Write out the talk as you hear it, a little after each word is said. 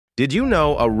Did you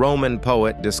know a Roman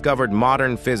poet discovered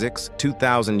modern physics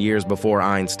 2,000 years before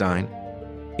Einstein?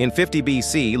 In 50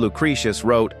 BC, Lucretius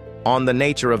wrote On the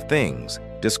Nature of Things,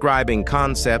 describing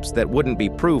concepts that wouldn't be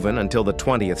proven until the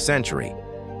 20th century.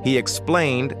 He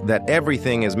explained that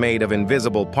everything is made of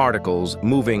invisible particles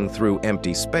moving through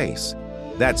empty space,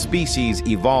 that species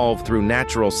evolve through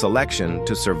natural selection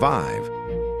to survive,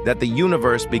 that the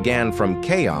universe began from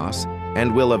chaos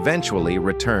and will eventually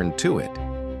return to it.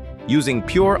 Using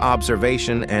pure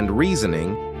observation and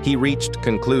reasoning, he reached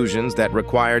conclusions that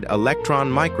required electron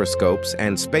microscopes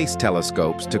and space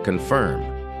telescopes to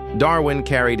confirm. Darwin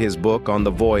carried his book on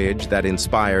the voyage that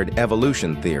inspired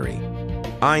evolution theory.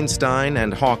 Einstein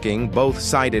and Hawking both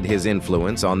cited his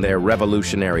influence on their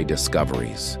revolutionary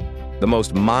discoveries. The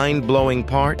most mind-blowing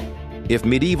part? If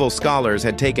medieval scholars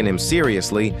had taken him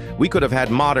seriously, we could have had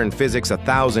modern physics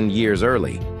 1,000 years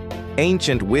early.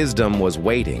 Ancient wisdom was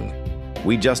waiting.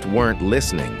 We just weren't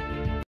listening.